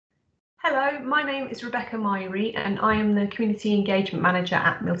Hello, my name is Rebecca Myrie and I am the Community Engagement Manager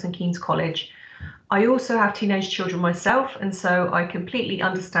at Milton Keynes College. I also have teenage children myself, and so I completely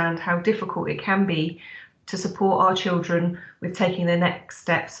understand how difficult it can be to support our children with taking their next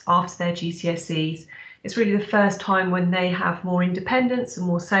steps after their GCSEs. It's really the first time when they have more independence and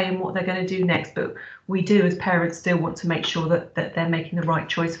more say in what they're going to do next, but we do as parents still want to make sure that they're making the right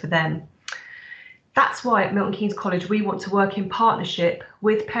choice for them. That's why at Milton Keynes College we want to work in partnership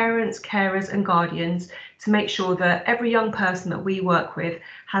with parents, carers and guardians to make sure that every young person that we work with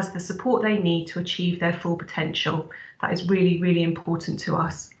has the support they need to achieve their full potential. That is really, really important to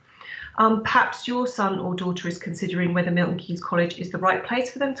us. Perhaps your son or daughter is considering whether Milton Keynes College is the right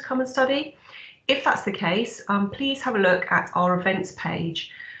place for them to come and study. If that's the case, please have a look at our events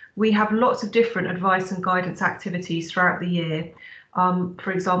page. We have lots of different advice and guidance activities throughout the year.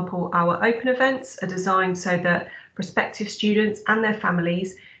 For example, our open events are designed so that prospective students and their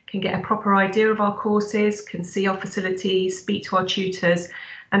families can get a proper idea of our courses, can see our facilities, speak to our tutors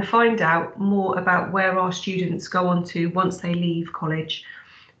and find out more about where our students go on to once they leave college.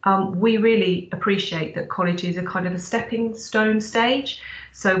 We really appreciate that college is a kind of a stepping stone stage.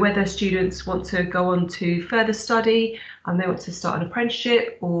 So whether students want to go on to further study and they want to start an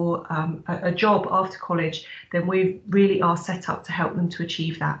apprenticeship or a job after college, then we really are set up to help them to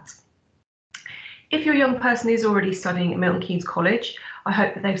achieve that. If your young person is already studying at Milton Keynes College, I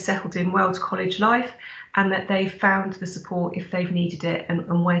hope that they've settled in well to college life and that they've found the support if they've needed it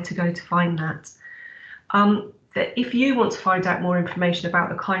and where to go to find that. That if you want to find out more information about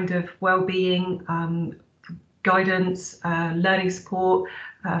the kind of well-being, guidance, learning support,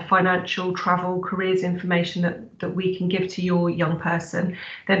 financial, travel, careers information that we can give to your young person,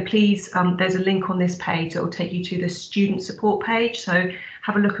 then please, there's a link on this page that will take you to the student support page. So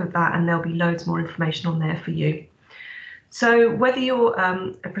have a look at that and there'll be loads more information on there for you. So whether you're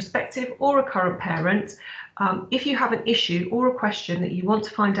a prospective or a current parent, if you have an issue or a question that you want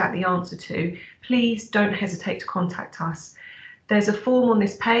to find out the answer to, please don't hesitate to contact us. There's a form on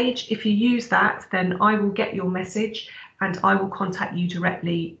this page. If you use that, then I will get your message and I will contact you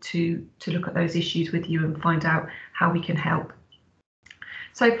directly to look at those issues with you and find out how we can help.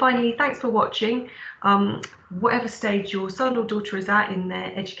 So finally, thanks for watching. Whatever stage your son or daughter is at in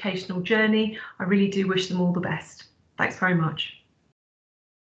their educational journey, I really do wish them all the best. Thanks very much.